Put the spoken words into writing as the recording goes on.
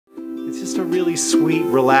It's just a really sweet,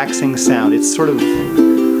 relaxing sound. It's sort of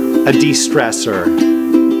a de-stressor.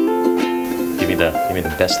 Give me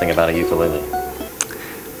the best thing about a ukulele.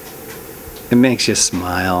 It makes you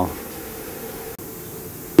smile.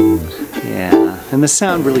 Yeah, and the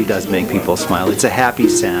sound really does make people smile. It's a happy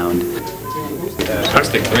sound. What's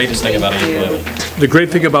the greatest thing about a ukulele? The great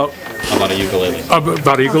thing about a ukulele?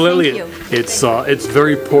 About a ukulele, it's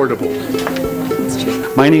very portable.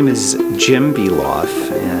 My name is Jim Beloff,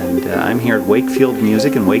 and I'm here at Wakefield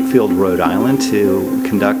Music in Wakefield, Rhode Island to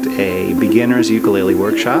conduct a beginner's ukulele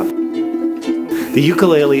workshop. The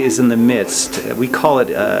ukulele is in the midst, we call it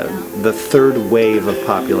the third wave of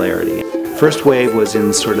popularity. First wave was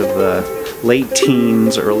in sort of the late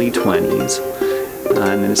teens, early 20s,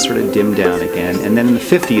 and then it sort of dimmed down again. And then in the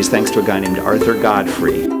 50s, thanks to a guy named Arthur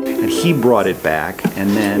Godfrey, and he brought it back.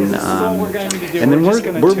 And then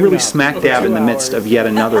we're really smack dab in the midst of yet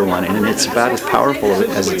another one, and it's about as powerful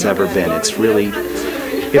as it's ever been. It's really,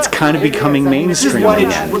 it's kind of becoming mainstream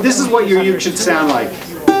again. This is what your uke should sound like.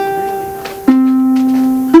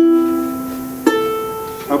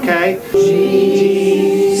 Okay?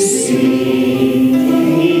 G, C,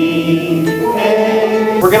 E,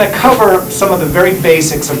 A. We're going to cover some of the very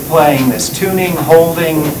basics of playing this. Tuning,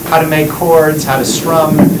 holding, how to make chords, how to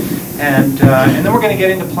strum, and then we're going to get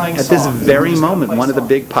into playing songs. At this very moment, one of the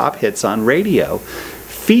big pop hits on radio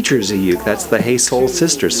features a uke. That's the Hey Soul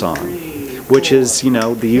Sister song, which is, you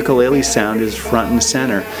know, the ukulele sound is front and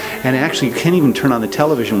center. And actually, you can't even turn on the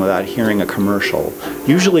television without hearing a commercial.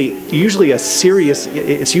 Usually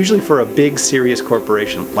it's usually for a big, serious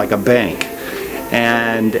corporation, like a bank.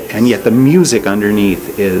 And yet the music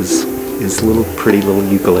underneath is pretty little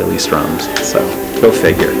ukulele strums. So, go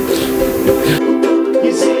figure.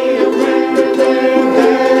 You see them wearing their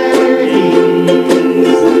baggies,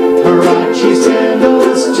 Huarache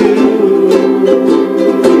sandals too.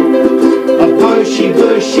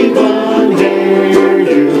 Bushy blonde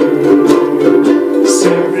hairdo,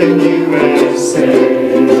 surfing USA.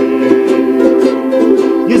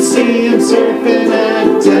 You see him surfing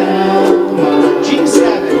at down G7,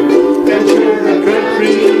 Ventura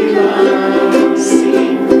Country Line,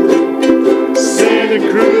 Santa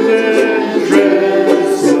Cruz and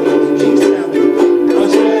Dress,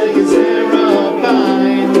 Australia's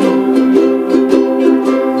Aeropine,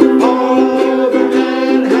 all over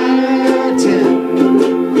Manhattan.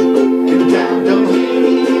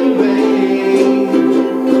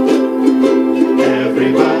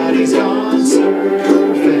 Everybody's gone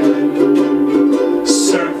surfing,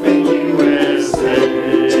 surfing USA.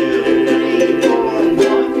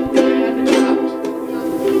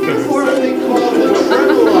 Before they call it a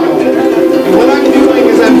tremolo. And what I'm doing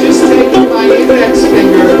is I'm just taking my index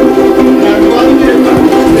finger and I'm rubbing it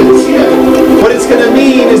against you. What it's going to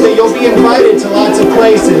mean is that you'll be invited to lots of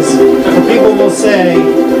places where people will say,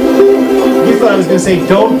 you thought I was going to say,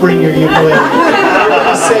 don't bring your ukulele.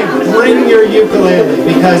 Say bring your ukulele,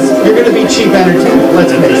 because you're going to be cheap entertainment,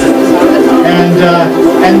 let's face it.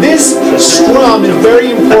 And this strum is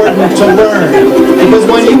very important to learn, because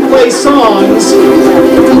when you play songs,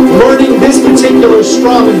 learning this particular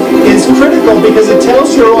strum is critical, because it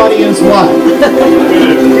tells your audience what?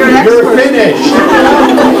 You're finished.